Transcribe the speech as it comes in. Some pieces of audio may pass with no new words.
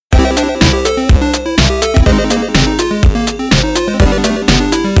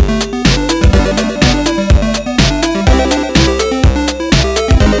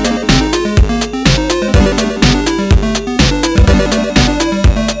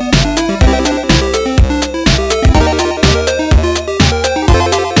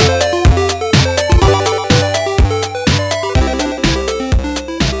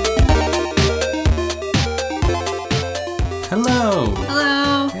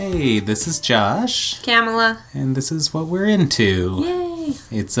Hey, this is Josh. Kamala. And this is what we're into. Yay.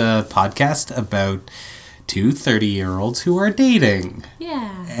 It's a podcast about two 30-year-olds who are dating.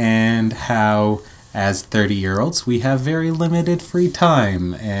 Yeah. And how, as 30-year-olds, we have very limited free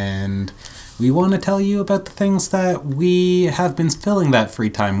time. And we want to tell you about the things that we have been filling that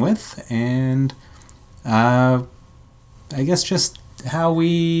free time with. And, I guess just how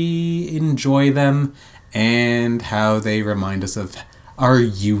we enjoy them and how they remind us of our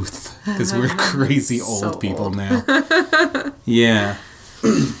youth, because we're crazy old people now. Yeah.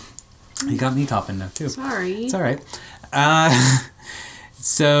 You got me coughing now, too. Sorry. It's all right.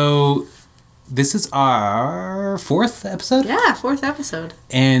 So, this is our fourth episode? Yeah, fourth episode.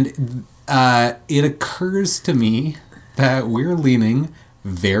 And it occurs to me that we're leaning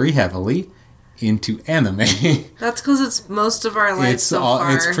very heavily into anime. That's because it's most of our life so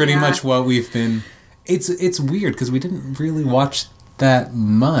far. It's pretty much what we've been... It's weird, because we didn't really watch that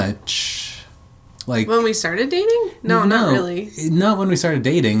much. Like when we started dating? No, not really. Not when we started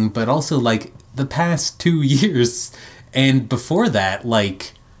dating, but also, like, the past 2 years. And before that,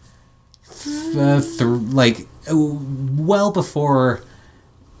 like... well before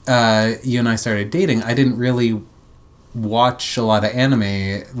you and I started dating, I didn't really watch a lot of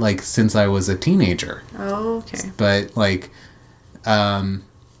anime, like, since I was a teenager. Oh, okay. But, like,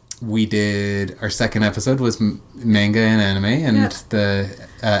 we did... Our second episode was manga and anime, and the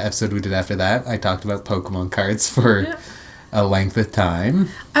episode we did after that, I talked about Pokemon cards for a length of time.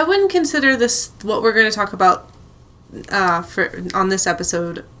 I wouldn't consider this, what we're going to talk about on this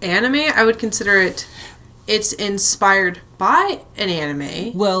episode, anime. I would consider it's inspired by an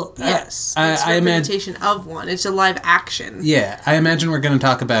anime. Well, yes, it's a representation of one. It's a live action. Yeah, I imagine we're going to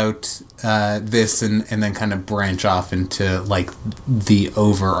talk about this and then kind of branch off into, like, the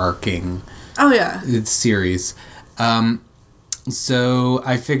overarching series. So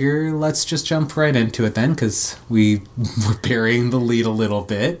I figure let's just jump right into it then, because we were burying the lead a little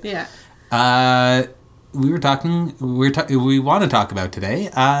bit. Yeah. We want to talk about today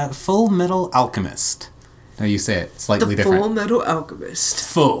Full Metal Alchemist. Now you say it slightly different. Full Metal Alchemist.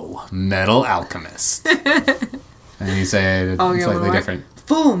 Full Metal Alchemist. And you say it slightly different.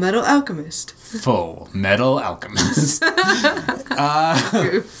 Full Metal Alchemist. Full Metal Alchemist.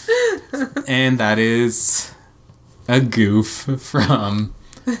 And that is a goof from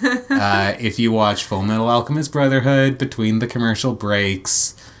if you watch Full Metal Alchemist Brotherhood, between the commercial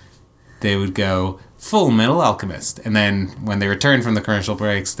breaks, they would go, Full Metal Alchemist. And then when they returned from the commercial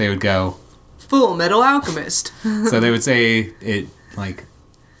breaks, they would go, Full Metal Alchemist. So they would say it, like,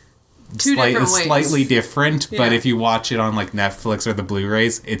 different ways. Slightly different, but if you watch it on, like, Netflix or the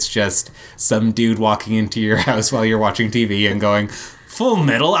Blu-rays, it's just some dude walking into your house while you're watching TV and going, Full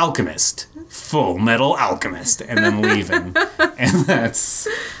Metal Alchemist. Full Metal Alchemist. And then leaving. And that's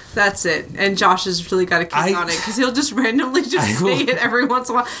it. And Josh has really got a kick on it, because he'll just randomly say it every once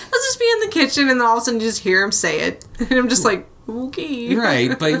in a while. Let's just be in the kitchen, and then all of a sudden you just hear him say it. And I'm just like, okay.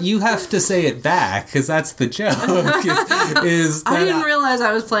 Right, but you have to say it back, because that's the joke. I didn't realize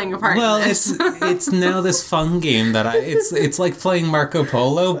I was playing a part in this. it's now this fun game that it's like playing Marco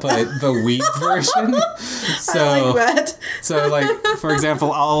Polo, but the Wii version. So, I like that. So, like, for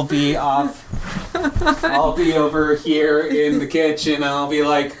example, I'll be over here in the kitchen, and I'll be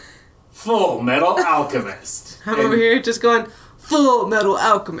like, Full Metal Alchemist. I'm over here just going, Full Metal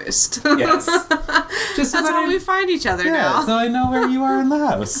Alchemist. Yes. That's how we find each other now. So I know where you are in the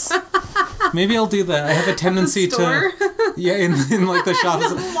house. Maybe I'll do that. I have a tendency to... Yeah, in like the shop. In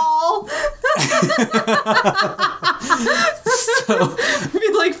the mall. So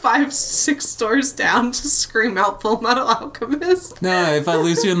maybe like 5-6 stores down to scream out Full Metal Alchemist. No, if I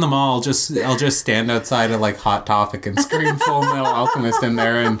lose you in the mall, I'll just stand outside of, like, Hot Topic and scream Full Metal Alchemist in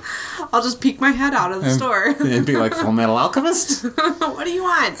there, and I'll just peek my head out of the store and be like, Full Metal Alchemist? What do you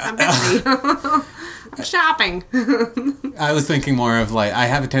want? I'm busy. I'm shopping. I was thinking more of, like, I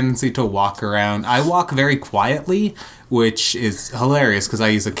have a tendency to walk around. I walk very quietly, which is hilarious because I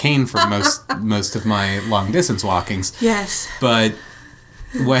use a cane for most of my long distance walkings. Yes. But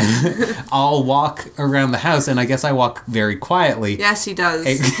when I'll walk around the house, and I guess I walk very quietly. Yes, he does.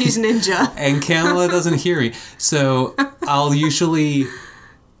 He's ninja. And Kamala doesn't hear me. So I'll usually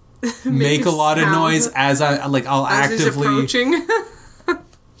make a lot of noise as I'll actively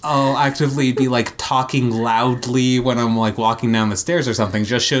be, like, talking loudly when I'm, like, walking down the stairs or something,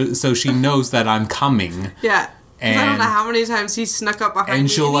 just so she knows that I'm coming. Yeah. And I don't know how many times he snuck up behind me, and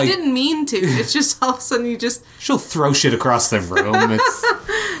he didn't mean to. It's just all of a sudden she'll throw shit across the room. It's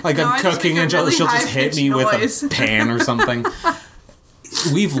like I'm cooking, and she'll just hit me with a pan or something.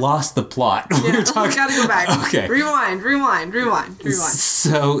 we've lost the plot. Yeah, we gotta go back. Okay. Rewind.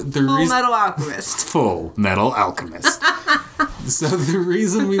 So the Full Metal Alchemist. Full Metal Alchemist. So the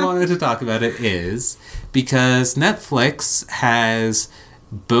reason we wanted to talk about it is because Netflix has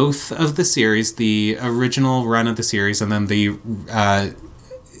both of the series, the original run of the series, and then the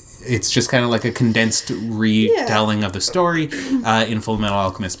it's just kind of like a condensed retelling of the story in Full Metal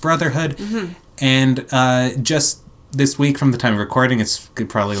Alchemist Brotherhood. Mm-hmm. And just this week, from the time of recording, it's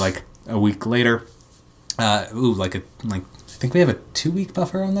probably like a week later. I think we have a 2-week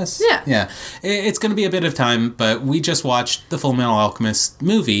buffer on this. Yeah. It's going to be a bit of time, but we just watched the Full Metal Alchemist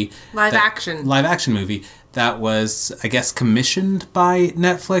movie, live action movie that was, I guess, commissioned by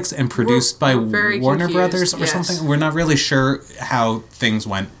Netflix and produced by Warner Brothers or something. We're not really sure how things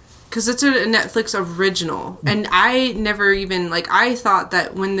went. Because it's a Netflix original. And I never even, I thought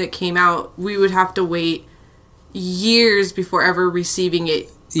that when it came out, we would have to wait years before ever receiving it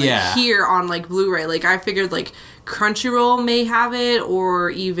here on, Blu-ray. I figured, Crunchyroll may have it, or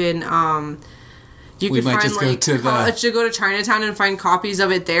even, you could go to Chinatown and find copies of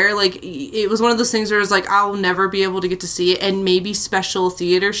it there. It was one of those things where it was I'll never be able to get to see it, and maybe special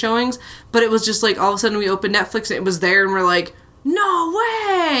theater showings. But it was just, all of a sudden we opened Netflix and it was there, and we're like, no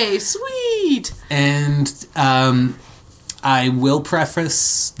way! Sweet! And I will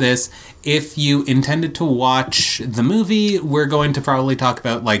preface this. If you intended to watch the movie, we're going to probably talk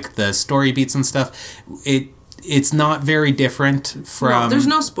about, the story beats and stuff. It's not very different from... No, there's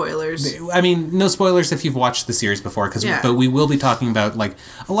no spoilers. I mean, no spoilers if you've watched the series before, but we will be talking about,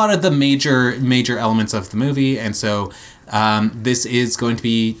 a lot of the major elements of the movie, and so this is going to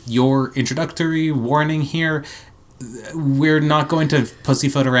be your introductory warning here. We're not going to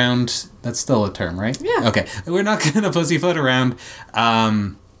pussyfoot around... That's still a term, right? Yeah. Okay. We're not going to pussyfoot around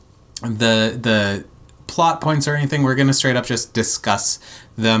the plot points or anything. We're going to straight up just discuss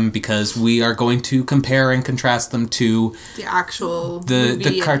them because we are going to compare and contrast them to the actual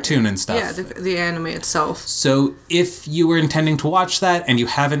the cartoon and stuff. Yeah, the anime itself. So if you were intending to watch that and you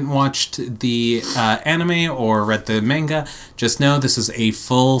haven't watched the anime or read the manga, just know this is a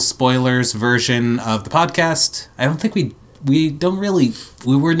full spoilers version of the podcast. I don't think we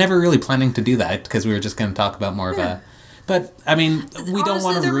were never really planning to do that because we were just going to talk about more of a... But, I mean, we don't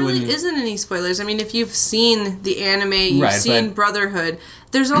want to ruin... there really isn't any spoilers. I mean, if you've seen the anime, you've seen Brotherhood,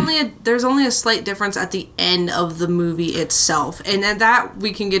 there's only a slight difference at the end of the movie itself. And that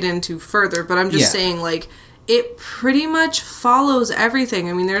we can get into further, but I'm just saying, it pretty much follows everything.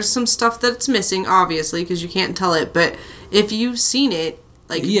 I mean, there's some stuff that's missing, obviously, because you can't tell it, but if you've seen it,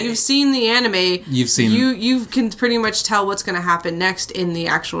 you've seen the anime, you can pretty much tell what's going to happen next in the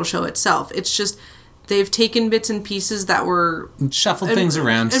actual show itself. It's just... They've taken bits and pieces that were... Shuffled things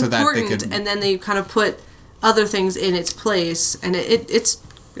around so that they could... And then they kind of put other things in its place. And it's...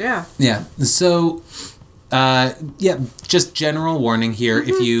 Yeah. Yeah. So, just general warning here.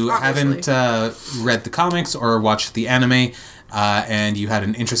 If you haven't read the comics or watched the anime, and you had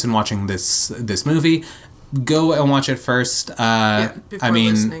an interest in watching this movie, go and watch it first. Before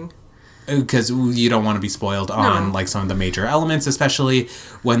listening. Because you don't want to be spoiled on some of the major elements, especially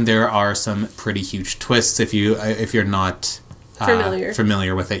when there are some pretty huge twists if you're not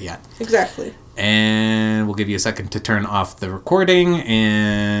familiar with it yet. Exactly. And we'll give you a second to turn off the recording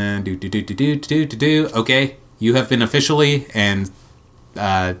and do. Okay, you have been officially, and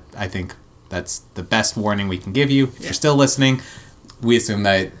I think that's the best warning we can give you. If you're still listening, we assume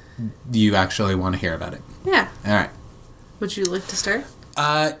that you actually want to hear about it. Yeah. All right. Would you like to start?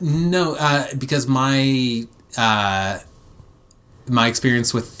 No, because my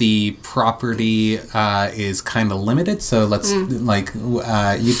experience with the property is kind of limited, so let's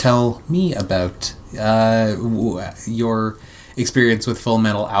you tell me about your experience with Full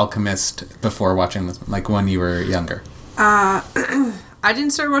Metal Alchemist before watching this, when you were younger. I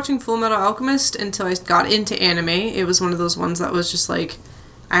didn't start watching Full Metal Alchemist until I got into anime. It was one of those ones that was just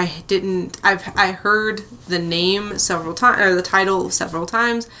I heard the name several times, or the title several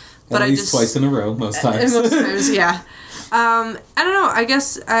times, but at least twice in a row, most times. Most times, yeah. I don't know. I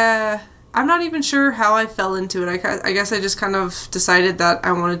guess I'm not even sure how I fell into it. I guess I just kind of decided that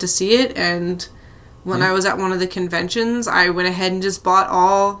I wanted to see it, and when I was at one of the conventions, I went ahead and just bought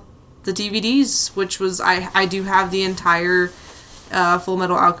all the DVDs, which was I do have the entire Full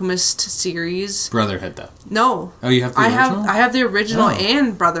Metal Alchemist series. Brotherhood, though. No. Oh, you have the original? I have the original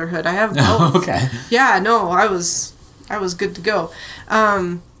and Brotherhood. I have both. Oh, okay. Yeah, no, I was good to go.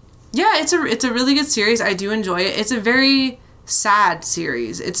 Yeah, it's a really good series. I do enjoy it. It's a very sad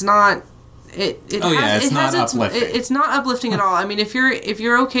series. It's not. It's not uplifting. It's not uplifting at all. I mean, if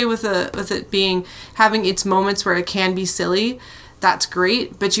you're okay with it having its moments where it can be silly, that's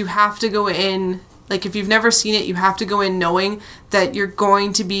great, but you have to go in, like, if you've never seen it, you have to go in knowing that you're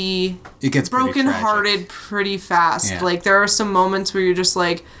going to be brokenhearted pretty fast. Yeah. Like, there are some moments where you're just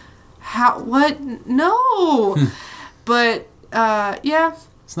like, what? No! But, yeah.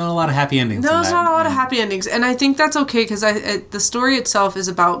 It's not a lot of happy endings. No, it's not a lot of happy endings. And I think that's okay, because the story itself is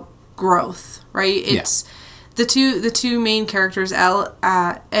about growth, right? It's the two main characters,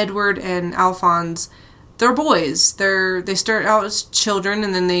 Edward and Alphonse. They're boys. They start out as children,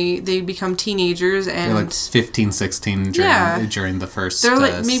 and then they become teenagers, and they're like 15, 16 during the first. They're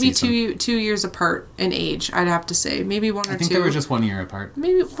like maybe season. 2 years apart in age. I'd have to say maybe 1 or 2. I think they were just 1 year apart.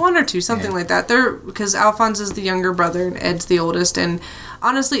 Maybe 1 or 2, something like that. Because Alphonse is the younger brother and Ed's the oldest, and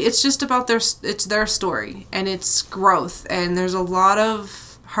honestly, it's just about their story and its growth, and there's a lot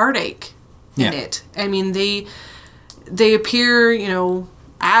of heartache in it. I mean, they appear,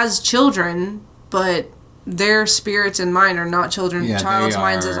 as children, but their spirits and mind are not child's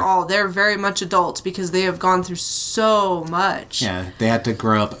minds at all. They're very much adults because they have gone through so much. Yeah, they had to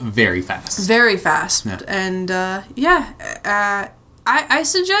grow up very fast. Very fast. Yeah. And, I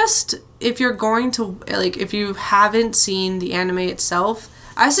suggest if you're going to, like, if you haven't seen the anime itself,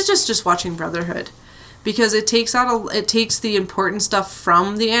 I suggest just watching Brotherhood. Because it takes the important stuff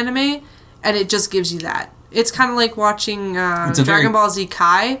from the anime, and it just gives you that. It's kind of like watching Dragon Ball Z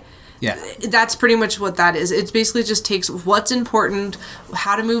Kai. Yeah. That's pretty much what that is. It basically just takes what's important,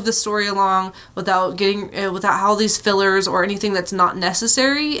 how to move the story along without all these fillers or anything that's not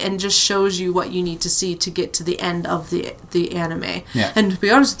necessary, and just shows you what you need to see to get to the end of the anime. Yeah. And to be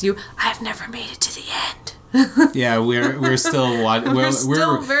honest with you, I've never made it to the end. Yeah, we're still watching. We're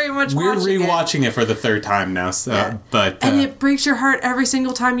still very much we're rewatching it for the third time now. So, and it breaks your heart every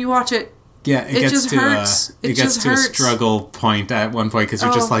single time you watch it. Yeah, it gets to a struggle point at one point because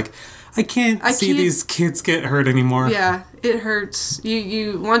you're just like, I can't see these kids get hurt anymore. Yeah, it hurts.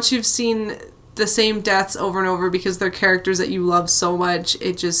 You once you've seen the same deaths over and over because they're characters that you love so much,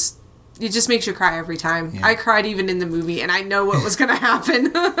 it just makes you cry every time. Yeah. I cried even in the movie, and I know what was going to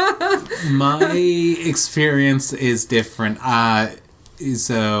happen. My experience is different.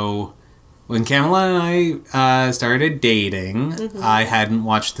 So when Kamala and I started dating, I hadn't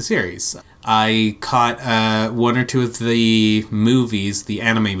watched the series. I caught 1 or 2 of the movies, the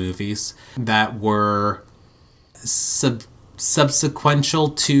anime movies, that were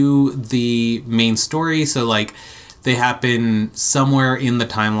subsequential to the main story. So, like, they happen somewhere in the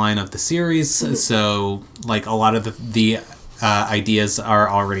timeline of the series. So, like, a lot of the ideas are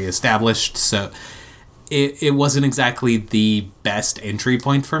already established. So, it wasn't exactly the best entry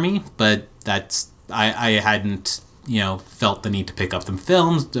point for me, but I hadn't felt the need to pick up the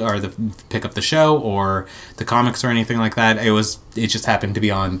films or pick up the show or the comics or anything like that. It just happened to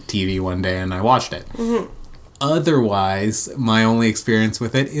be on TV one day and I watched it. Mm-hmm. Otherwise, my only experience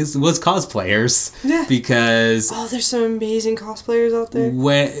with it was cosplayers. Yeah. Because there's some amazing cosplayers out there.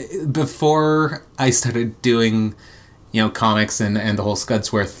 Before I started doing, comics and the whole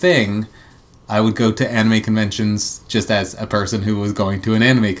Scudswear thing, I would go to anime conventions just as a person who was going to an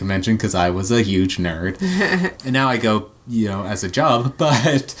anime convention because I was a huge nerd. And now I go, as a job,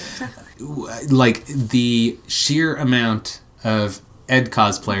 but like the sheer amount of Ed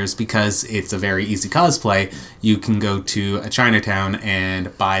cosplayers, because it's a very easy cosplay, you can go to a Chinatown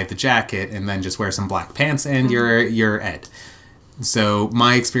and buy the jacket and then just wear some black pants and you're Ed. So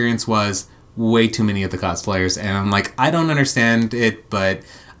my experience was way too many of the cosplayers, and I'm like, I don't understand it, but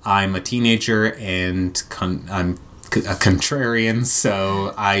I'm a teenager and I'm a contrarian,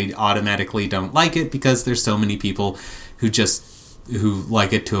 so I automatically don't like it because there's so many people who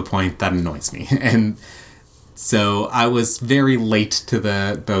like it to a point that annoys me. And so I was very late to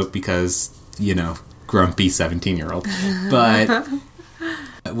the boat because, grumpy 17-year-old. But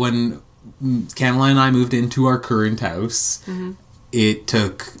when Kamala and I moved into our current house, it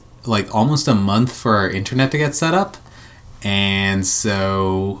took like almost a month for our internet to get set up. And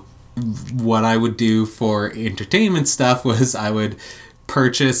so what I would do for entertainment stuff was I would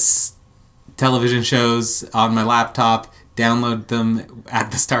purchase television shows on my laptop, download them at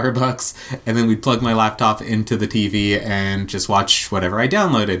the Starbucks, and then we'd plug my laptop into the TV and just watch whatever I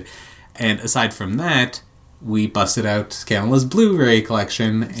downloaded. And aside from that, we busted out Kamala's Blu-ray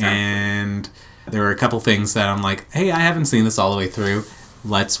collection, and there were a couple things that I'm like, hey, I haven't seen this all the way through.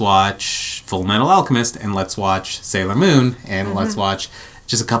 Let's watch Full Metal Alchemist, and let's watch Sailor Moon, and let's watch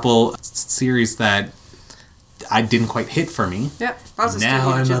just a couple series that I didn't quite hit for me. Yep. Lots of now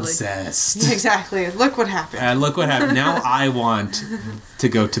I'm Studio Ghibli. Obsessed. Exactly. Look what happened. Look what happened. Now I want to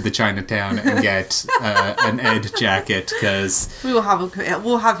go to the Chinatown and get an Ed jacket because we'll have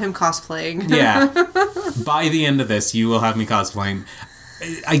him cosplaying. Yeah. By the end of this, you will have me cosplaying.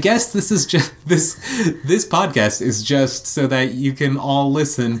 I guess this is just this podcast is just so that you can all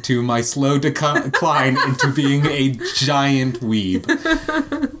listen to my slow decline into being a giant weeb.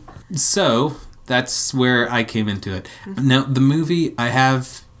 So that's where I came into it. Now, the movie, I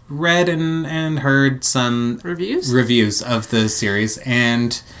have read and heard some reviews of the series,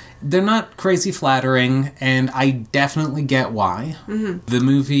 and they're not crazy flattering, and I definitely get why. Mm-hmm. The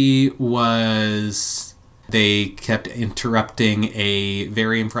movie was... They kept interrupting a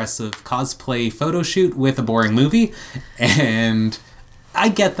very impressive cosplay photo shoot with a boring movie, and I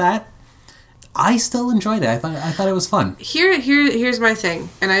get that. I still enjoyed it. I thought it was fun. Here's my thing,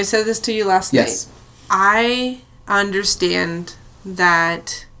 and I said this to you last night. I understand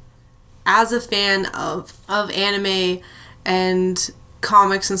that as a fan of anime and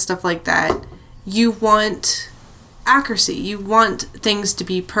comics and stuff like that, you want accuracy. You want things to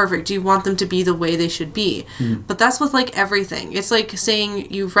be perfect. You want them to be the way they should be. Mm. But that's with like everything. It's like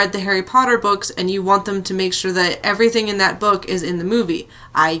saying you've read the Harry Potter books and you want them to make sure that everything in that book is in the movie.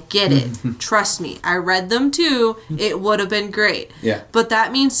 I get it. Trust me. I read them too. It would have been great. Yeah. But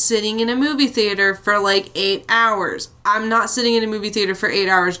that means sitting in a movie theater for like 8 hours. I'm not sitting in a movie theater for 8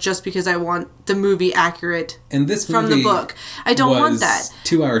 hours just because I want the movie accurate and this movie from the book. I don't want that.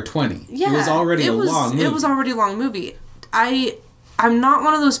 2 hour 20. Yeah, it was already a long movie. It was already a long movie. I'm not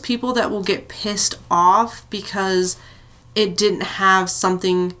one of those people that will get pissed off because it didn't have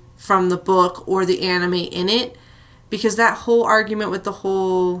something from the book or the anime in it, because that whole argument with the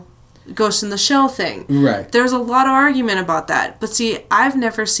whole Ghost in the Shell thing. Right. There's a lot of argument about that. But see, I've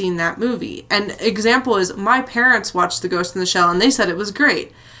never seen that movie. And example is, my parents watched The Ghost in the Shell and they said it was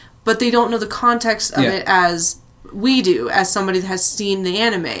great. But they don't know the context of it as we do, as somebody that has seen the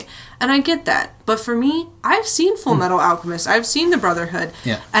anime. And I get that. But for me, I've seen Full Metal Alchemist. I've seen The Brotherhood.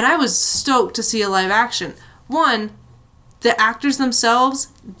 Yeah. And I was stoked to see a live action. One, the actors themselves,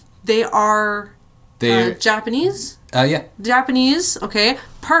 they're Japanese? Yeah. Japanese, okay.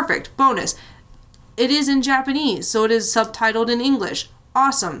 Perfect. Bonus. It is in Japanese, so it is subtitled in English.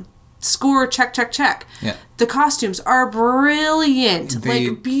 Awesome. Score, check, check, check. Yeah. The costumes are brilliant.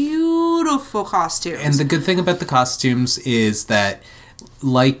 Like, beautiful costumes. And the good thing about the costumes is that,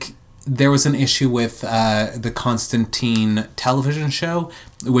 like, there was an issue with the Constantine television show,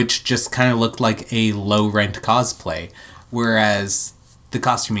 which just kind of looked like a low-rent cosplay. Whereas the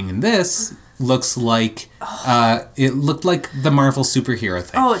costuming in this looks like it looked like the Marvel superhero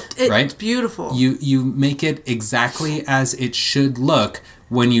thing. Oh, it's beautiful. You make it exactly as it should look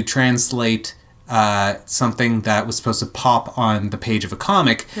when you translate something that was supposed to pop on the page of a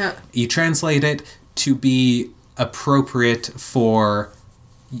comic. Yeah. You translate it to be appropriate for,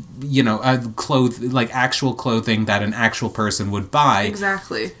 you know, actual clothing that an actual person would buy.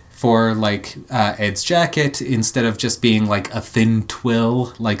 Exactly. For, like, Ed's jacket, instead of just being, like, a thin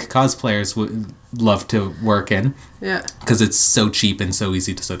twill, like cosplayers would love to work in. Yeah. Because it's so cheap and so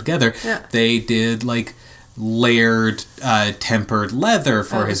easy to sew together. Yeah. They did, like, layered, tempered leather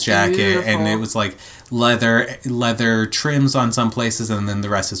for his jacket. Beautiful. And it was, like, leather trims on some places, and then the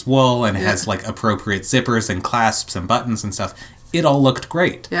rest is wool, and it has, like, appropriate zippers and clasps and buttons and stuff. It all looked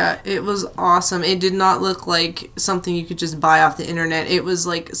great. Yeah, it was awesome. It did not look like something you could just buy off the internet. It was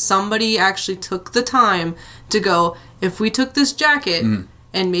like somebody actually took the time to go, if we took this jacket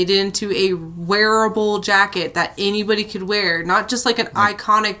and made it into a wearable jacket that anybody could wear, not just like an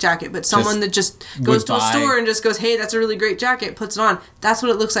iconic jacket, but someone that just goes to a store and just goes, hey, that's a really great jacket, puts it on. That's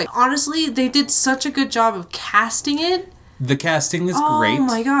what it looks like. Honestly, they did such a good job of casting it. The casting is great. Oh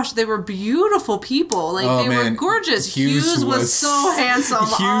my gosh, they were beautiful people. Like, they were gorgeous. Hughes was so handsome.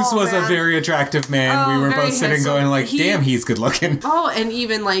 Hughes was a very attractive man. We were both sitting going like, damn, he's good looking. Oh, and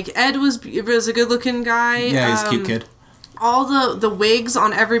even like Ed was a good looking guy. Yeah, he's a cute kid. All the wigs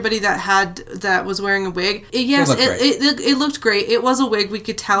on everybody that was wearing a wig. It looked great. It was a wig, we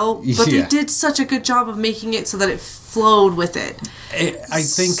could tell, but they did such a good job of making it so that it flowed with it. I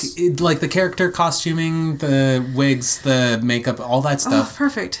think like the character costuming, the wigs, the makeup, all that stuff. Oh,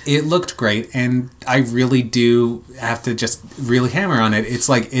 perfect. It looked great, and I really do have to just really hammer on it. It's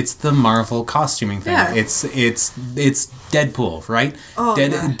like, it's the Marvel costuming thing. Yeah. It's Deadpool, right? Oh,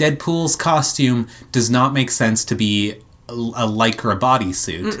 Deadpool's costume does not make sense to be a Lycra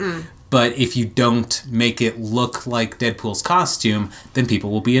bodysuit. Mm-mm. But if you don't make it look like Deadpool's costume, then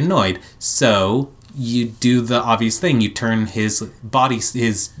people will be annoyed. So you do the obvious thing. You turn his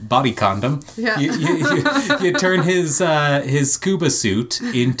body condom. Yeah. You turn his scuba suit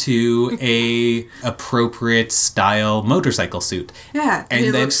into a appropriate style motorcycle suit. Yeah, and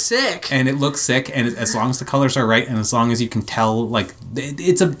it looks sick. And it looks sick, and as long as the colors are right, and as long as you can tell, like,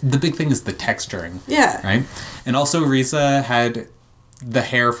 the big thing is the texturing. Yeah. Right? And also Riza had the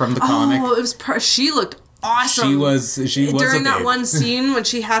hair from the comic. Oh, it was she looked awesome. She was during that one scene when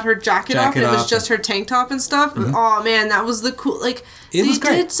she had her jacket off and it was just her tank top and stuff. Mm-hmm. Oh man, that was the cool. Like they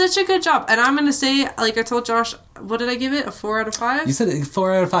did such a good job. And I'm gonna say, like I told Josh, what did I give it? A 4 out of 5. You said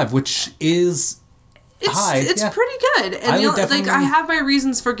 4 out of 5, which is high. It's pretty good. And I have my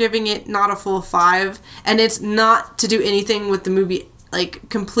reasons for giving it not a full 5, and it's not to do anything with the movie, like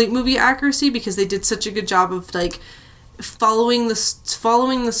complete movie accuracy, because they did such a good job of like following the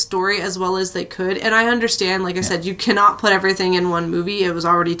story as well as they could. And I understand, like I said, you cannot put everything in one movie. It was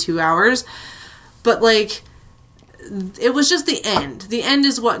already 2 hours, but like it was just the end. The end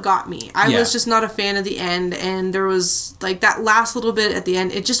is what got me. I was just not a fan of the end, and there was like that last little bit at the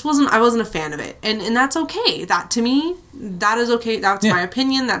end. It just wasn't. I wasn't a fan of it, and that's okay. That to me, that is okay. That's my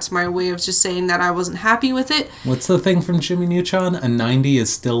opinion. That's my way of just saying that I wasn't happy with it. What's the thing from Jimmy Neutron? A 90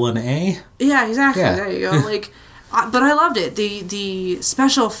 is still an A. Yeah, exactly. Yeah. There you go. Like. But I loved it. The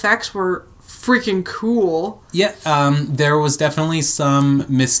special effects were freaking cool. Yeah, there was definitely some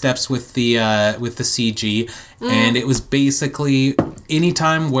missteps with the CG, and it was basically any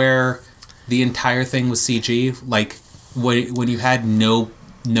time where the entire thing was CG, like when you had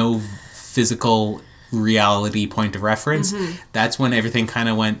no physical reality point of reference, that's when everything kind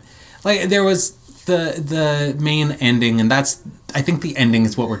of went. Like there was the main ending, and I think the ending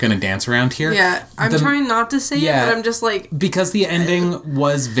is what we're going to dance around here. Yeah, I'm trying not to say it, but I'm just like... Because the ending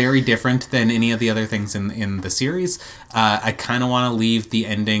was very different than any of the other things in the series. I kind of want to leave the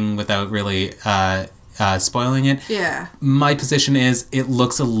ending without really spoiling it. Yeah. My position is it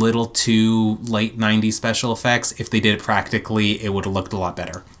looks a little too late 90s special effects. If they did it practically, it would have looked a lot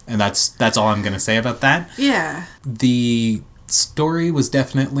better. And that's all I'm going to say about that. Yeah. The story was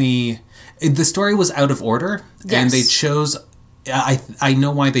definitely... The story was out of order, and they chose... I know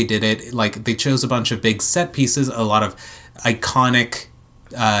why they did it. Like, they chose a bunch of big set pieces, a lot of iconic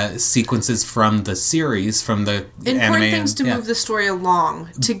sequences from the series, from the important anime. Things to move the story along,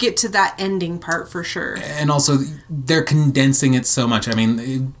 to get to that ending part for sure. And also, they're condensing it so much. I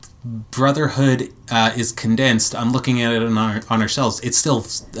mean, Brotherhood is condensed. I'm looking at it on our shelves. It's still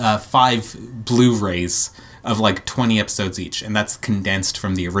 5 Blu-rays of like 20 episodes each, and that's condensed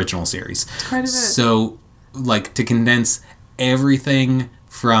from the original series. Quite a bit. So, like, to condense everything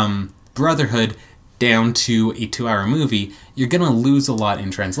from Brotherhood down to a 2-hour movie, you're gonna lose a lot in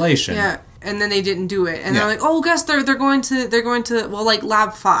translation. Yeah, and then they didn't do it, and they're like, "Oh, guess they're going to well, like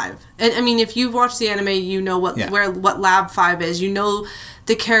Lab 5." And I mean, if you've watched the anime, you know what Lab 5 is. You know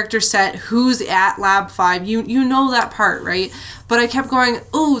the character set, who's at Lab 5. You know that part, right? But I kept going,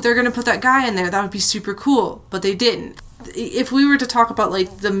 "Oh, they're gonna put that guy in there. That would be super cool," but they didn't. If we were to talk about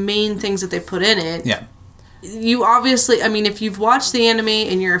like the main things that they put in it, you obviously, I mean, if you've watched the anime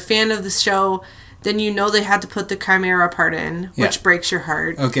and you're a fan of the show, then you know they had to put the Chimera part in, which breaks your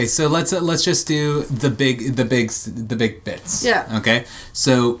heart. Okay, so let's just do the big bits. Yeah. Okay,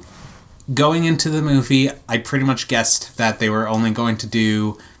 so going into the movie, I pretty much guessed that they were only going to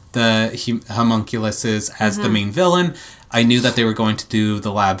do the homunculuses as the main villain. I knew that they were going to do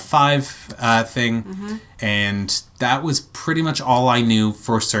the Lab 5 thing, and that was pretty much all I knew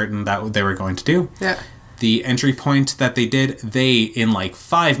for certain that they were going to do. Yeah. The entry point that they did, they, in like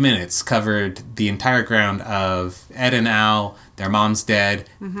 5 minutes, covered the entire ground of Ed and Al, their mom's dead,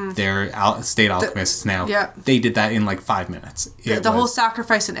 they're state alchemists now. Yeah. They did that in like 5 minutes. The whole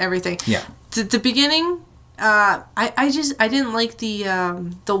sacrifice and everything. Yeah. The beginning... I didn't like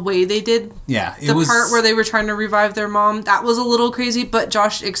the way they did the part where they were trying to revive their mom. That was a little crazy, but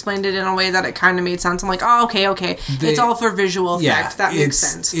Josh explained it in a way that it kind of made sense. I'm like, oh, okay. It's all for visual effect. That makes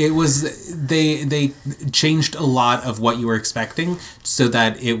sense. It was they changed a lot of what you were expecting so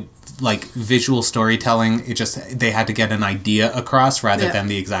that it, like, visual storytelling, they had to get an idea across rather than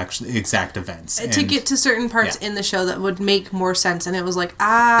the exact events. To get to certain parts in the show that would make more sense, and it was like,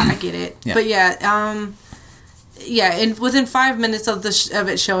 I get it. Yeah. But and within 5 minutes of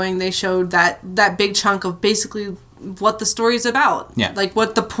it showing, they showed that big chunk of basically what the story's about. Yeah. Like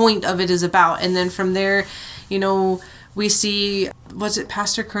what the point of it is about. And then from there, we see, was it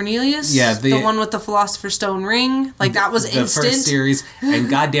Pastor Cornelius? Yeah. The one with the Philosopher's Stone ring. Like that was instant. The first series. And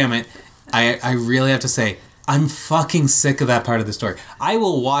goddamn it, I really have to say, I'm fucking sick of that part of the story. I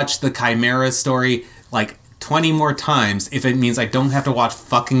will watch the Chimera story like 20 more times if it means I don't have to watch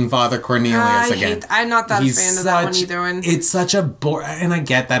fucking Father Cornelius again. I'm not that fan of that one either. It's such a and I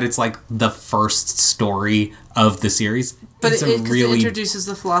get that it's like the first story of the series. But it introduces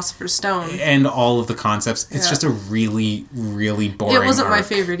the Philosopher's Stone. And all of the concepts. It's just a really, really boring It wasn't my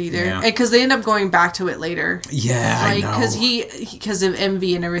favorite either. Because they end up going back to it later. Yeah, I know. Because of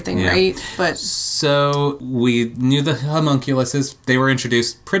envy and everything, right? But so we knew the homunculuses. They were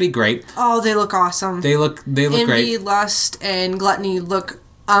introduced pretty great. Oh, they look awesome. They look great. Envy, lust, and gluttony look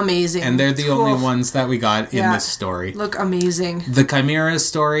amazing. And they're the only ones that we got in this story. Look amazing. The Chimera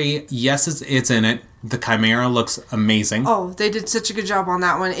story, yes, it's in it. The Chimera looks amazing. Oh, they did such a good job on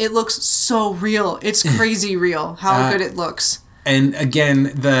that one. It looks so real. It's crazy real how good it looks. And again,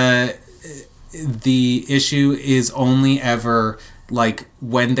 the issue is only ever like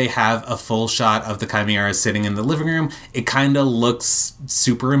when they have a full shot of the Chimera sitting in the living room. It kind of looks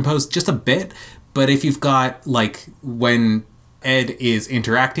superimposed just a bit. But if you've got like when Ed is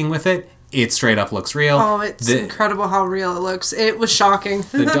interacting with it, it straight up looks real. Oh, it's incredible how real it looks. It was shocking.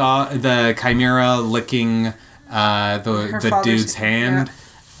 The Chimera licking the dude's hand.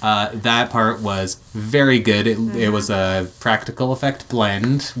 Yeah. That part was very good. It was a practical effect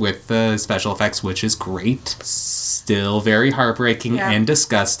blend with the special effects, which is great. Still very heartbreaking and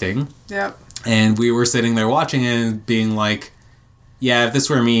disgusting. Yep. And we were sitting there watching it and being like, yeah, if this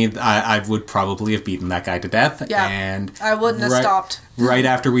were me, I would probably have beaten that guy to death. Yeah, and I wouldn't have stopped. Right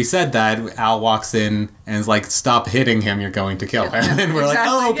after we said that, Al walks in and is like, stop hitting him, you're going to kill him. Yeah, and we're like,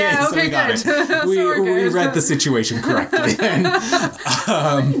 oh, okay, so we got it. We read the situation correctly. And,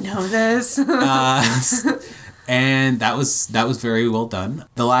 I know this. And that was very well done.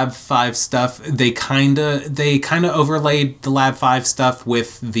 The Lab 5 stuff, they kind of overlaid the Lab 5 stuff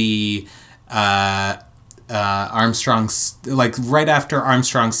with the... Armstrong's, like right after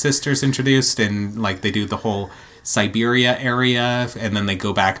Armstrong's sister's introduced, and like they do the whole Siberia area, and then they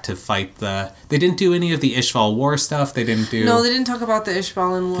go back to fight they didn't do any of the Ishval War stuff. They didn't talk about the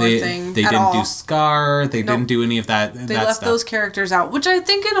Ishval War thing. They didn't do Scar. They didn't do any of that. They left stuff. Those characters out, which I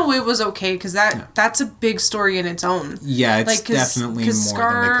think in a way was okay because that's a big story in its own. Yeah, it's definitely more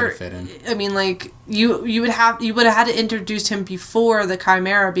Scar, than they could have fit in. I mean, like you would have had to introduce him before the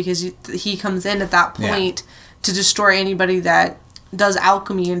Chimera because he comes in at that point to destroy anybody that does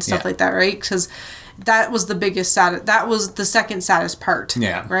alchemy and stuff like that, right? Because that was the biggest that was the second saddest part.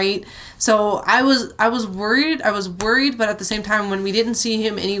 Yeah. Right? So I was worried, but at the same time when we didn't see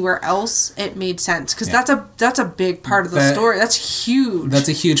him anywhere else, it made sense. Because that's a big part of the story. That's huge. That's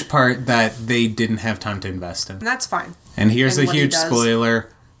a huge part that they didn't have time to invest in. And that's fine. And here's a huge spoiler.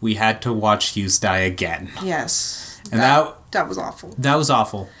 We had to watch Hughes die again. Yes. And that was awful. That was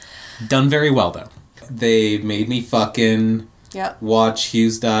awful. Done very well though. They made me fucking watch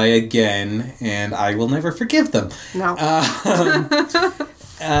Hughes die again, and I will never forgive them. No.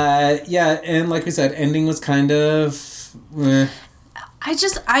 And like we said, ending was kind of...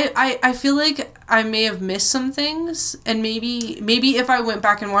 I feel like I may have missed some things, and maybe if I went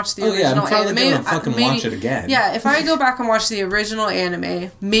back and watched the original anime, watch it again. Yeah, if I go back and watch the original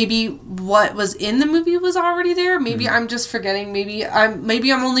anime, maybe what was in the movie was already there. Maybe I'm just forgetting. Maybe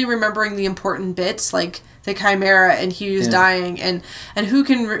I'm only remembering the important bits, like the Chimera and Hughes dying, and who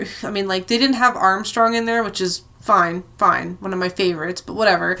can. I mean, like they didn't have Armstrong in there, which is. Fine. One of my favorites, but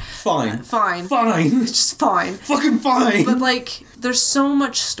whatever. Fine. It's just fine. Fucking fine. But, like, there's so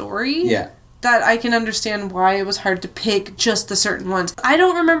much story that I can understand why it was hard to pick just the certain ones. I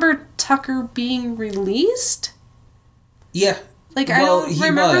don't remember Tucker being released. Yeah. Like, I don't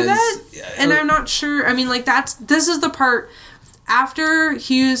remember that. And I'm not sure. I mean, like, this is the part... After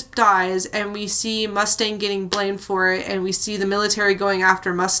Hughes dies and we see Mustang getting blamed for it and we see the military going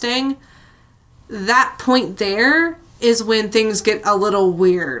after Mustang... That point there is when things get a little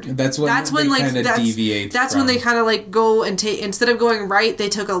weird. That's when they kind of deviate. That's when they kind of like go and take, instead of going right, they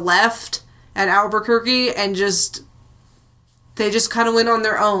took a left at Albuquerque and they just kind of went on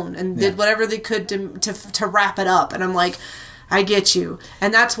their own and did whatever they could to wrap it up. And I'm like, I get you.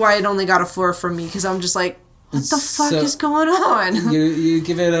 And that's why it only got a 4 from me, because I'm just like, what the fuck is going on? You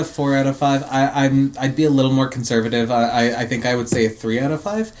give it a 4 out of 5. I'd be a little more conservative. I think I would say a 3 out of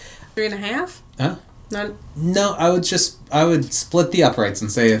 5. 3.5? Huh? None? No, I would split the uprights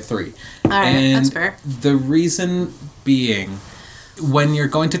and say a 3. Alright, that's fair. The reason being, when you're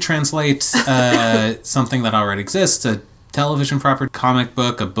going to translate something that already exists, a television property, comic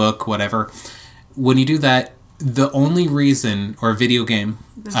book, a book, whatever, when you do that, the only reason, or a video game,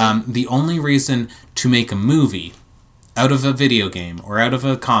 the only reason to make a movie out of a video game or out of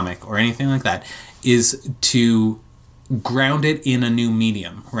a comic or anything like that is to ground it in a new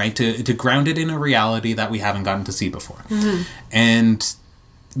medium, right? To ground it in a reality that we haven't gotten to see before. Mm-hmm. And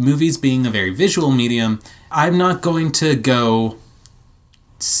movies being a very visual medium, I'm not going to go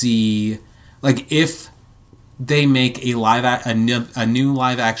see, like, if they make a new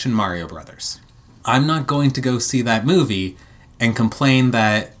live action Mario Brothers, I'm not going to go see that movie and complain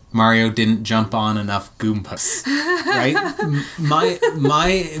that Mario didn't jump on enough Goombas, right?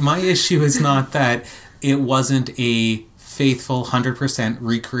 My issue is not that it wasn't a faithful 100%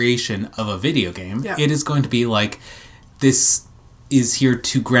 recreation of a video game. Yeah. It is going to be like, this is here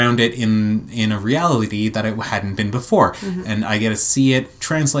to ground it in a reality that it hadn't been before. Mm-hmm. And I get to see it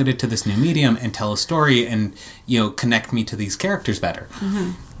translated to this new medium and tell a story and, connect me to these characters better.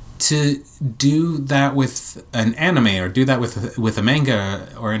 Mm-hmm. To do that with an anime or do that with a manga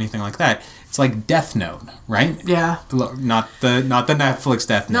or anything like that, it's like Death Note, right? Yeah. Not the Netflix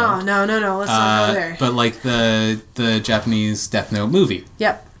Death Note. No. Let's not go there. But like the Japanese Death Note movie.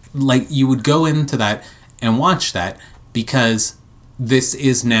 Yep. Like, you would go into that and watch that because this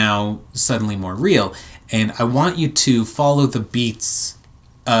is now suddenly more real, and I want you to follow the beats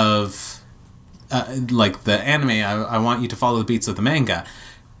of like the anime. I want you to follow the beats of the manga.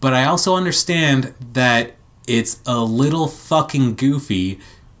 But I also understand that it's a little fucking goofy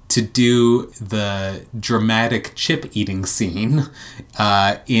to do the dramatic chip-eating scene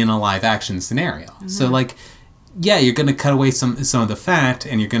in a live-action scenario. Mm-hmm. So, like, yeah, you're going to cut away some of the fat,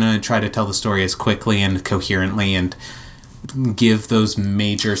 and you're going to try to tell the story as quickly and coherently and give those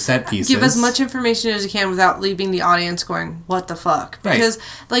major set pieces. Give as much information as you can without leaving the audience going, what the fuck? Because,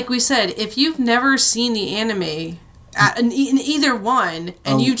 like we said, if you've never seen the anime in either one,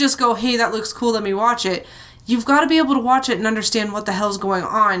 and you just go, hey, that looks cool, let me watch it, you've got to be able to watch it and understand what the hell's going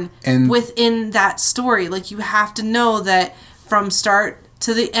on within that story. Like, you have to know that from start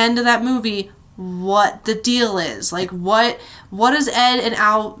to the end of that movie, what the deal is. Like, what is Ed and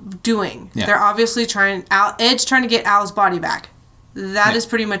Al doing? Yeah. They're obviously Ed's trying to get Al's body back. That is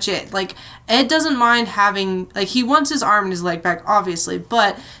pretty much it. Like, Ed doesn't mind having, like, he wants his arm and his leg back, obviously,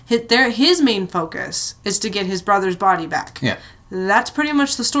 but his main focus is to get his brother's body back. Yeah. That's pretty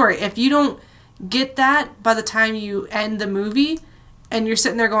much the story. If you don't get that by the time you end the movie, and you're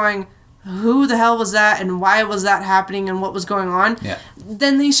sitting there going, who the hell was that, and why was that happening, and what was going on,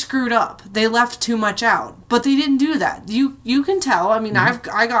 then they screwed up. They left too much out. But they didn't do that. You can tell. I mean,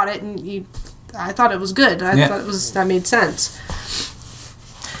 I got it, and I thought it was good. I thought that made sense.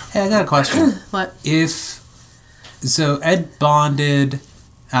 Hey, I got a question. What? So Ed bonded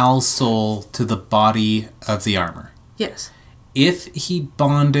Al's soul to the body of the armor. Yes. If he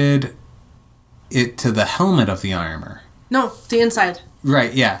bonded it to the helmet of the armor. No, the inside.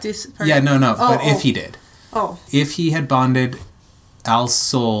 Right, yeah. But if he did. Oh. If he had bonded Al's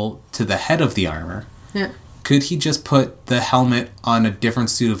soul to the head of the armor, could he just put the helmet on a different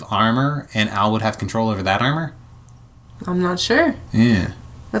suit of armor and Al would have control over that armor? I'm not sure. Yeah.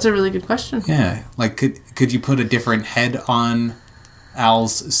 That's a really good question. Yeah. Like, could you put a different head on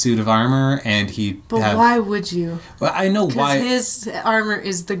Al's suit of armor and But why would you? Well, I know why. Because his armor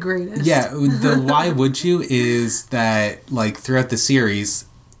is the greatest. Yeah, the why would you is that, like, throughout the series,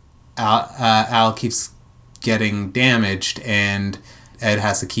 Al keeps getting damaged and Ed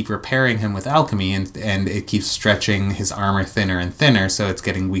has to keep repairing him with alchemy, and it keeps stretching his armor thinner and thinner, so it's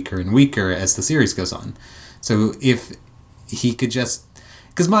getting weaker and weaker as the series goes on. So if he could just...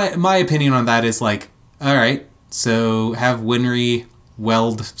 Because my opinion on that is, like, alright, so have Winry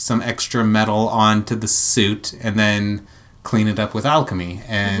weld some extra metal onto the suit and then clean it up with alchemy,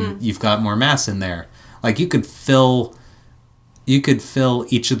 and you've got more mass in there. Like, you could fill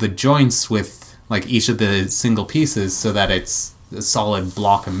each of the joints with, like, each of the single pieces so that it's a solid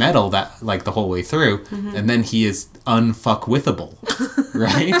block of metal that, like, the whole way through, and then he is unfuckwithable,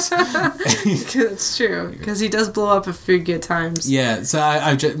 right? That's true, because he does blow up a few good times. Yeah, so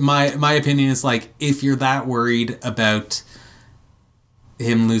my opinion is, like, if you're that worried about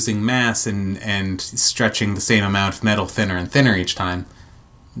him losing mass and stretching the same amount of metal thinner and thinner each time,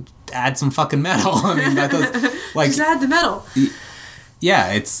 add some fucking metal. I mean, that does, like, just add the metal.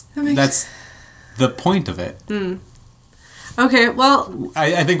 Yeah, that's the point of it. Okay, well,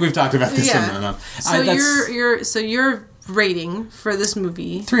 I think we've talked about this enough. So your rating for this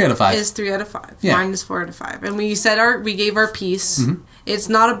movie 3 out of 5 is 3 out of 5. Yeah. Mine is 4 out of 5, and we gave our piece. It's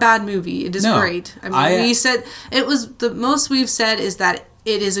not a bad movie. It is great. I mean, we said it was the most we've said is that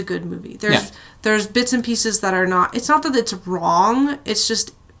it is a good movie. There's bits and pieces that are not. It's not that it's wrong. It's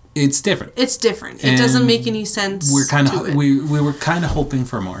just It's different. It's different. It doesn't make any sense. We were kind of hoping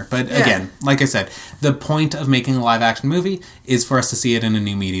for more, but again, like I said, the point of making a live action movie is for us to see it in a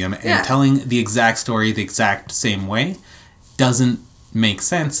new medium, and telling the exact story the exact same way doesn't make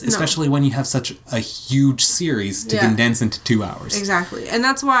sense, especially when you have such a huge series to condense into 2 hours. Exactly, and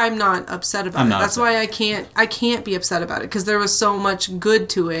that's why I'm not upset about it. That's why I can't be upset about it, because there was so much good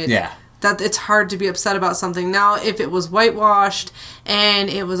to it. Yeah. That it's hard to be upset about something. Now, if it was whitewashed and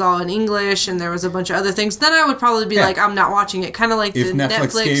it was all in English and there was a bunch of other things, then I would probably be like, I'm not watching it. Kind of like if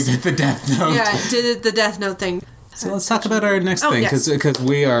Netflix gave it the Death Note. Yeah, did the Death Note thing. So let's talk about our next thing, because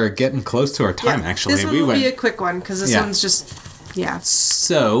we are getting close to our time, actually. This one will be a quick one, because this one's just,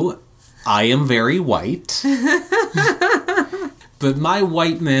 So, I am very white. But my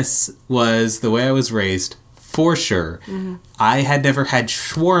whiteness was the way I was raised, for sure. Mm-hmm. I had never had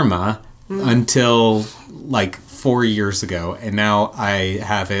shawarma until like 4 years ago, and now I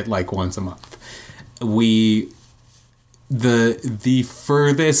have it like once a month. The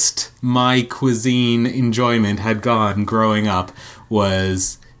furthest my cuisine enjoyment had gone growing up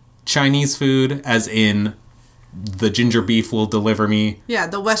was Chinese food, as in the ginger beef will deliver me. Yeah,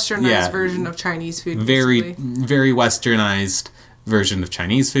 the westernized version of Chinese food. Very, very westernized version of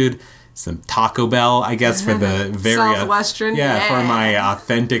Chinese food. Some Taco Bell, I guess, for the very Southwestern. for my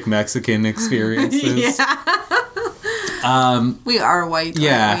authentic Mexican experiences. We are white.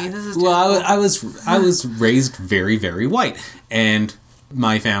 Yeah. This is I was raised very, very white, and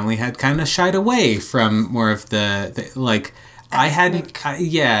my family had kind of shied away from more of the like. Ethnic.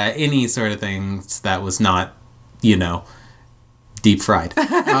 Any sort of things that was not, deep fried.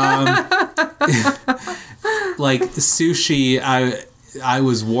 Like sushi, I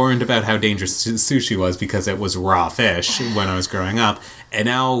was warned about how dangerous sushi was because it was raw fish when I was growing up. And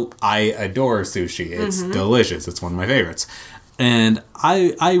now I adore sushi. It's delicious. It's one of my favorites. And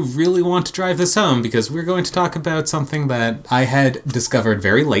I really want to drive this home because we're going to talk about something that I had discovered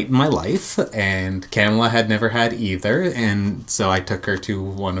very late in my life, and Kamala had never had either. And so I took her to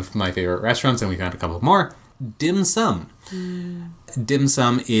one of my favorite restaurants, and we found a couple more. Dim sum. Dim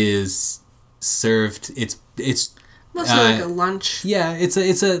sum is served. It's mostly like a lunch. Yeah, it's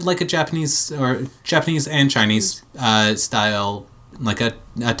like a Japanese and Chinese style, like a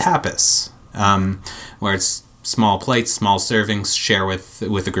tapas, where it's small plates, small servings, share with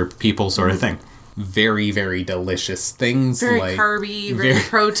a group of people, sort of thing. Very, very delicious things. Very carby, very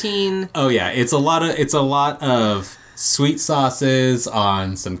protein. Oh yeah, it's a lot of sweet sauces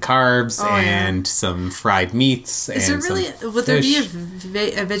on some carbs and some fried meats. Is there really? Would there be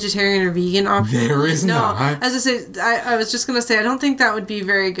a vegetarian or vegan option? There is not. As I say, I was just gonna say I don't think that would be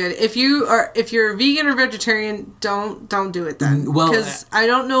very good. If you're vegan or vegetarian, don't do it then. Well, because I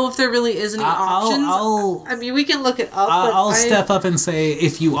don't know if there really is any options. I mean, we can look it up. I'll step up and say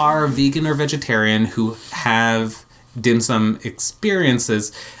if you are vegan or vegetarian who have dim sum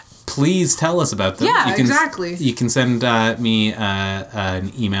experiences, please tell us about them. Yeah, exactly. You can send me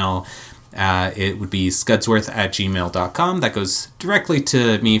an email. It would be scudsworth@gmail.com. That goes directly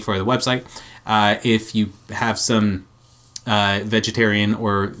to me for the website. If you have some vegetarian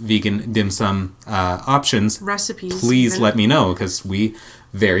or vegan dim sum options, recipes, please let me know, because we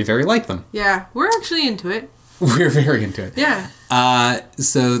very, very like them. Yeah, we're actually into it. We're very into it. Yeah.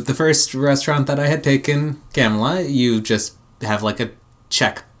 So the first restaurant that I had taken, Kamala, you just have like a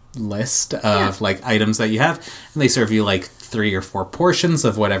check list of like items that you have, and they serve you like 3 or 4 portions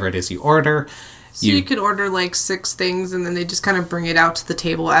of whatever it is you order. So you could order like 6 things, and then they just kind of bring it out to the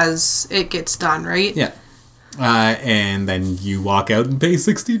table as it gets done, right? Yeah. And then you walk out and pay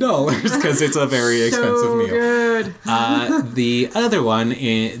 $60 because it's a very expensive meal. Good. The other one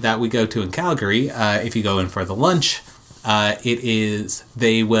that we go to in Calgary, if you go in for the lunch,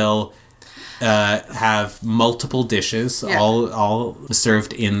 they will have multiple dishes, all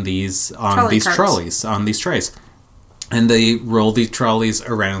served in these trolleys, on these trays, and they roll these trolleys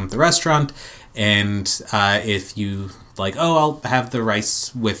around the restaurant. And if you like, I'll have the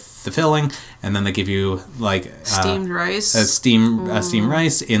rice with the filling, and then they give you like steamed rice, steamed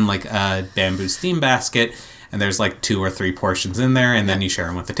rice in like a bamboo steam basket. And there's like 2 or 3 portions in there, and then you share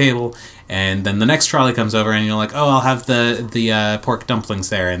them with the table. And then the next trolley comes over, and you're like, I'll have the pork dumplings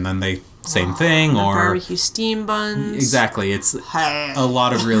there, and then they same thing, or barbecue steam buns. Exactly, it's a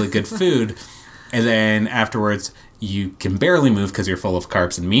lot of really good food. And then afterwards, you can barely move because you're full of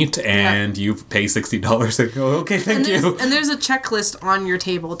carbs and meat, and you pay $60 and go, okay, thank you. And there's a checklist on your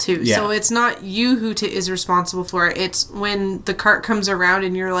table, too. Yeah. So it's not you who is responsible for it. It's when the cart comes around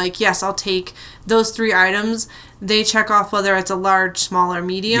and you're like, yes, I'll take those 3 items. They check off whether it's a large, small, or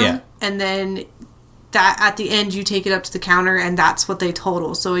medium. Yeah. And then that at the end you take it up to the counter and that's what they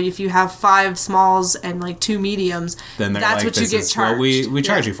total. So if you have 5 smalls and like 2 mediums, then that's like, what you get charged. What we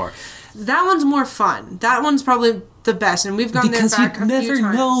charge you for. That one's more fun. That one's probably the best, and we've gone there back a few times. Because you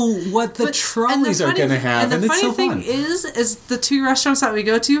never know what the trolleys are going to have, and it's so fun. And the funny thing is the 2 restaurants that we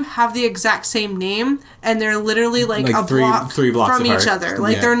go to have the exact same name, and they're literally like a block three blocks from apart. Each other.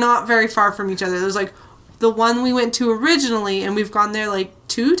 Like they're not very far from each other. There's like the one we went to originally, and we've gone there like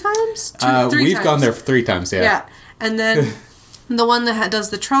 2 times? 3 times. We've gone there 3 times, yeah. Yeah, and then... the one that does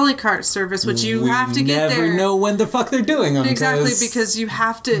the trolley cart service, which you have to get there. We never know when the fuck they're doing them. Exactly, because you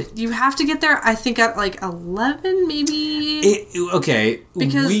have to get there, I think, at like 11, maybe?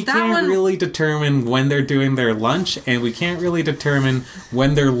 Because we can't really determine when they're doing their lunch, and we can't really determine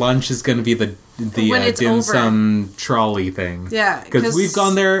when their lunch is going to be the dim sum trolley thing. Yeah, because we've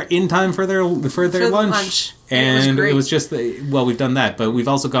gone there in time for their lunch. And it was just, we've done that, but we've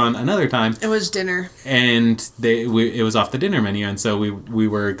also gone another time. It was dinner. And it was off the dinner menu, and so we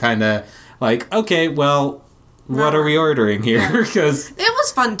were kind of like, okay, well, what are we ordering here? Because it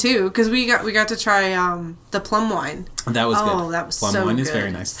was fun too, because we got to try the plum wine. That was good. Oh, that was plum so wine good. Is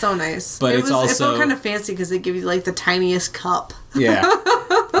very nice. So nice. But it felt kind of fancy because they give you like the tiniest cup. Yeah.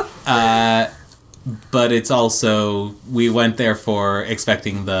 But it's also, we went there for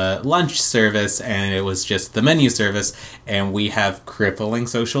expecting the lunch service, and it was just the menu service, and we have crippling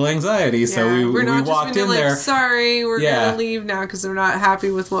social anxiety, so we walked in there. Sorry, we're going to leave now because we're not happy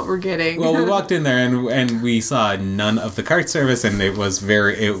with what we're getting. Well, we walked in there, and we saw none of the cart service, and it was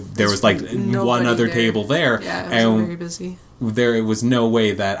there was like one other table there. Yeah, it was very busy. There was no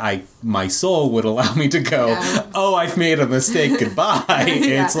way that my soul would allow me to go, oh, I've made a mistake, goodbye.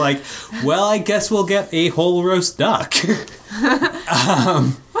 Yeah. It's like, well, I guess we'll get a whole roast duck. What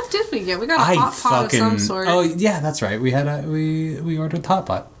did we get? We got a hot pot of some sort. Oh, yeah, that's right. We ordered hot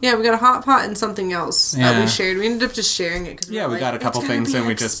pot. Yeah, we got a hot pot and something else that we shared. We ended up just sharing it. We got a couple things and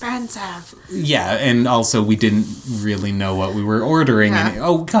we just... expensive. Yeah, and also we didn't really know what we were ordering. Yeah.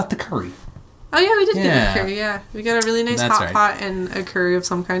 And, we got the curry. Oh, yeah, we did get a curry, yeah. We got a really nice hot pot and a curry of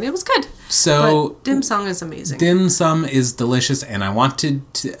some kind. It was good. So... dim sum is amazing. Dim sum is delicious, and I wanted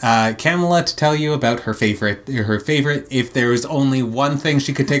Kamala to tell you about her favorite. If there was only one thing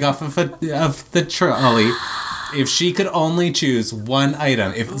she could take off of the trolley, if she could only choose one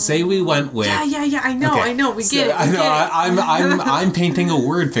item. Say we went with... Yeah, I know, we get it. I'm painting a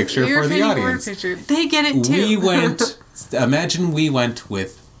word picture for the audience. Word picture. They get it, too. Imagine we went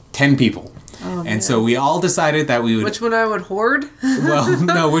with 10 people. Oh, and so we all decided that we would... Which one I would hoard? Well,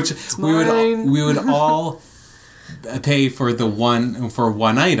 no, we would all pay for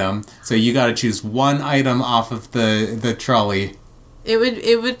one item. So you got to choose one item off of the trolley.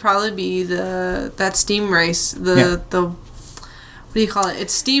 It would probably be that steamed rice. The what do you call it?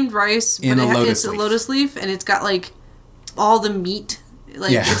 It's steamed rice, but it's a lotus leaf, and it's got like all the meat.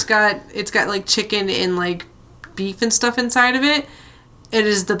 Like it's got like chicken and like beef and stuff inside of it. It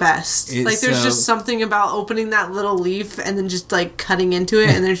is the best. There's just something about opening that little leaf and then just, like, cutting into it,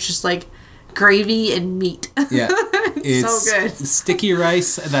 and there's just, like, gravy and meat. Yeah. It's so good. Sticky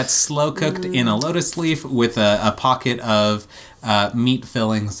rice that's slow-cooked in a lotus leaf with a pocket of meat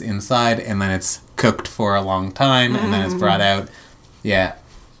fillings inside, and then it's cooked for a long time, and then it's brought out. Yeah.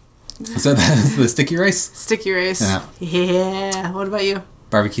 So that's the sticky rice? Sticky rice. Yeah. What about you?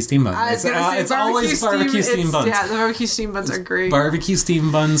 Barbecue steam buns. It's always barbecue steam buns. Yeah, the barbecue steam buns are great. Barbecue steam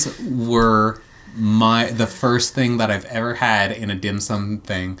buns were the first thing that I've ever had in a dim sum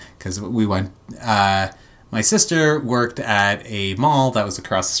thing, because we went... my sister worked at a mall that was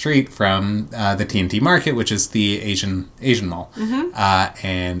across the street from the TNT Market, which is the Asian mall. Mm-hmm.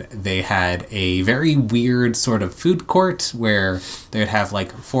 And they had a very weird sort of food court where they'd have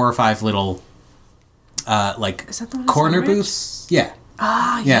like 4 or 5 little corner booths. Yeah.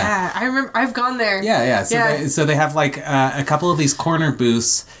 Oh, yeah. I remember. I've gone there. Yeah. So they have like a couple of these corner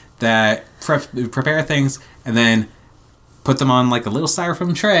booths that prepare things and then put them on like a little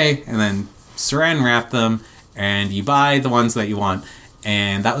styrofoam tray and then saran wrap them, and you buy the ones that you want.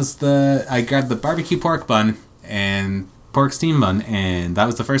 And that was I grabbed the barbecue pork bun and pork steam bun, and that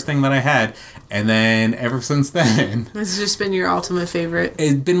was the first thing that I had. And then ever since then... It's just been your ultimate favorite.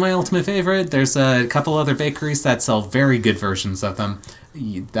 It's been my ultimate favorite. There's a couple other bakeries that sell very good versions of them.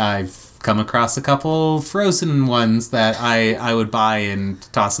 I've come across a couple frozen ones that I would buy and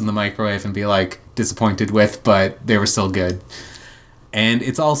toss in the microwave and be like disappointed with, but they were still good. And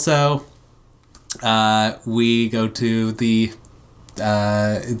it's also... we go to the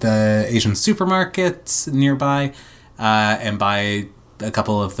Asian supermarkets nearby and buy a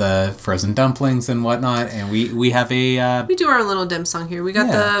couple of the frozen dumplings and whatnot, and we have a we do our little dim sum here. We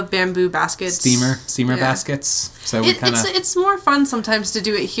got the bamboo baskets, steamer baskets. So we kind of it's more fun sometimes to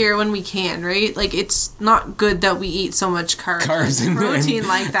do it here when we can, right? Like it's not good that we eat so much carbs and protein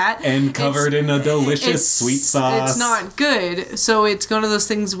like that, and covered in a delicious sweet sauce. It's not good. So it's one of those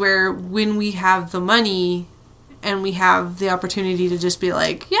things where when we have the money and we have the opportunity to just be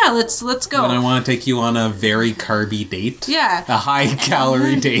like, yeah, let's go. And I want to take you on a very carby date. Yeah. A high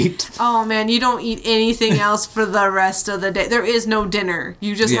calorie date. Oh man, you don't eat anything else for the rest of the day. There is no dinner.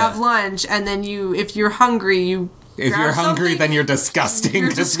 You just have lunch, and then if you're hungry, if you're hungry, then you're disgusting.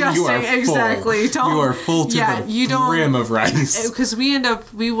 You're disgusting, you are full. Exactly. You are full to the brim of rice. Because we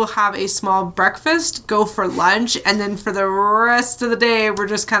will have a small breakfast, go for lunch, and then for the rest of the day, we're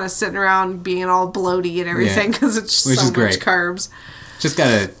just kind of sitting around being all bloaty and everything because it's so much carbs. Just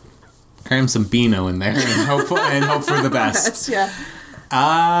gotta cram some Beano in there and hope for the best. Yeah.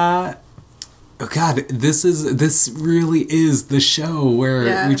 Oh God, this really is the show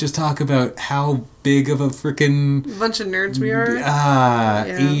where we just talk about how big of a freaking bunch of nerds we are.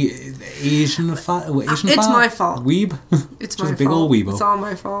 Asian It's my fault. Weeb. It's my fault. Big old weebo. It's all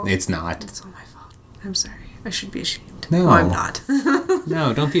my fault. It's not. It's all my fault. I'm sorry. I should be ashamed. No, I'm not.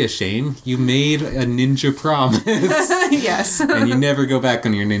 No, don't be ashamed. You made a ninja promise. Yes. And you never go back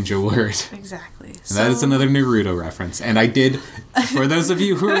on your ninja word. Exactly. That is another Naruto reference. And I did, for those of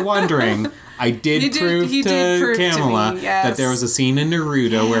you who are wondering, I did prove to Kamala that there was a scene in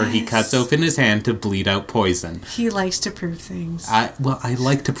Naruto where he cuts open his hand to bleed out poison. He likes to prove things. I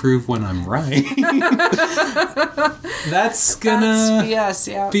like to prove when I'm right. That's BS,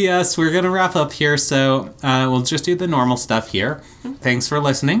 yeah. BS. We're gonna wrap up here, so we'll just do the normal stuff here. Mm-hmm. Thanks for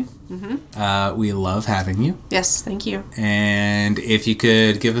listening. Mm-hmm. We love having you. Yes, thank you. And if you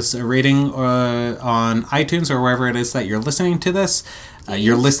could give us a rating on iTunes or wherever it is that you're listening to this,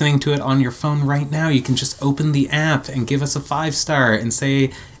 you're listening to it on your phone right now, you can just open the app and give us a 5-star and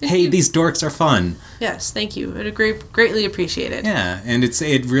say, hey, these dorks are fun. Yes, thank you. I'd greatly appreciate it. Yeah, and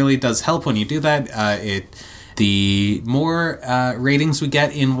it really does help when you do that. The more ratings we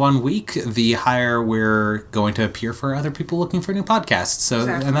get in 1 week, the higher we're going to appear for other people looking for new podcasts. So,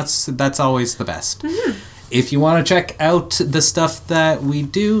 exactly. And that's always the best. Mm-hmm. If you want to check out the stuff that we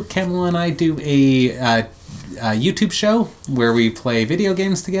do, Kamala and I do a YouTube show where we play video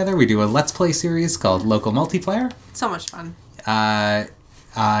games together. We do a Let's Play series called Local Multiplayer. So much fun.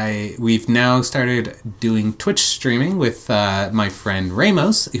 We've now started doing Twitch streaming with my friend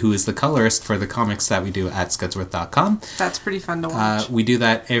Ramos, who is the colorist for the comics that we do at Scudsworth.com. That's pretty fun to watch. We do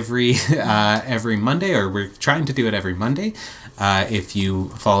that every Monday, or we're trying to do it every Monday. If you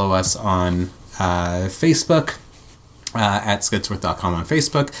follow us on Facebook, at Scudsworth.com on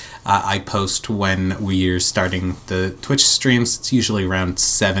Facebook, I post when we're starting the Twitch streams. It's usually around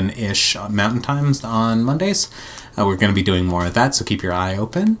 7-ish Mountain Times on Mondays. We're going to be doing more of that, so keep your eye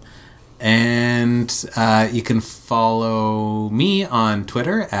open. And you can follow me on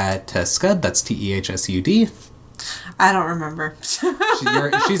Twitter at Scud, that's TEHSUD. I don't remember.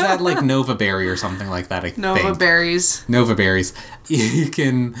 She's at like Nova Berry or something like that, I think. Nova Berries. You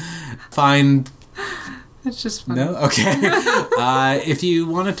can find... It's just fun. No? Okay. If you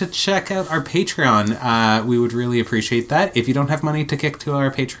wanted to check out our Patreon, we would really appreciate that. If you don't have money to kick to our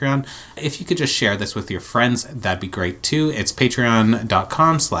Patreon, if you could just share this with your friends, that'd be great too. It's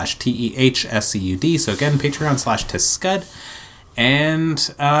patreon.com/TEHSCUD. So again, patreon.com/TSCUD. And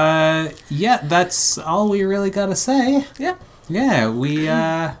that's all we really gotta say. Yep. Yeah, we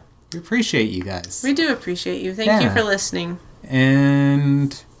appreciate you guys. We do appreciate you. Thank you for listening.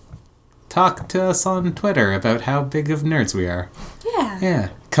 And... talk to us on Twitter about how big of nerds we are. Yeah. Yeah.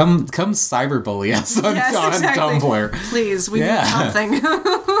 Come cyberbully us on Tumblr. Please, we need something.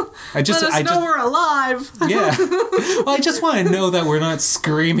 Let us know we're alive. Yeah. Well, I just want to know that we're not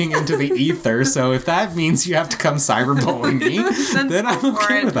screaming into the ether, so if that means you have to come cyberbully me, then I'm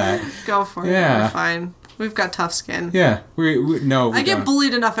okay with that. Go for it. Yeah. We're fine. We've got tough skin. Yeah. I get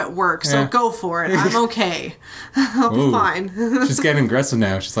bullied enough at work, so go for it. I'm okay. I'll be fine. She's getting aggressive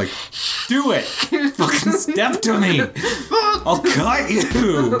now. She's like, do it. Fucking step to me. I'll cut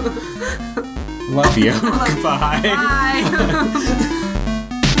you. Love you. Goodbye. Bye.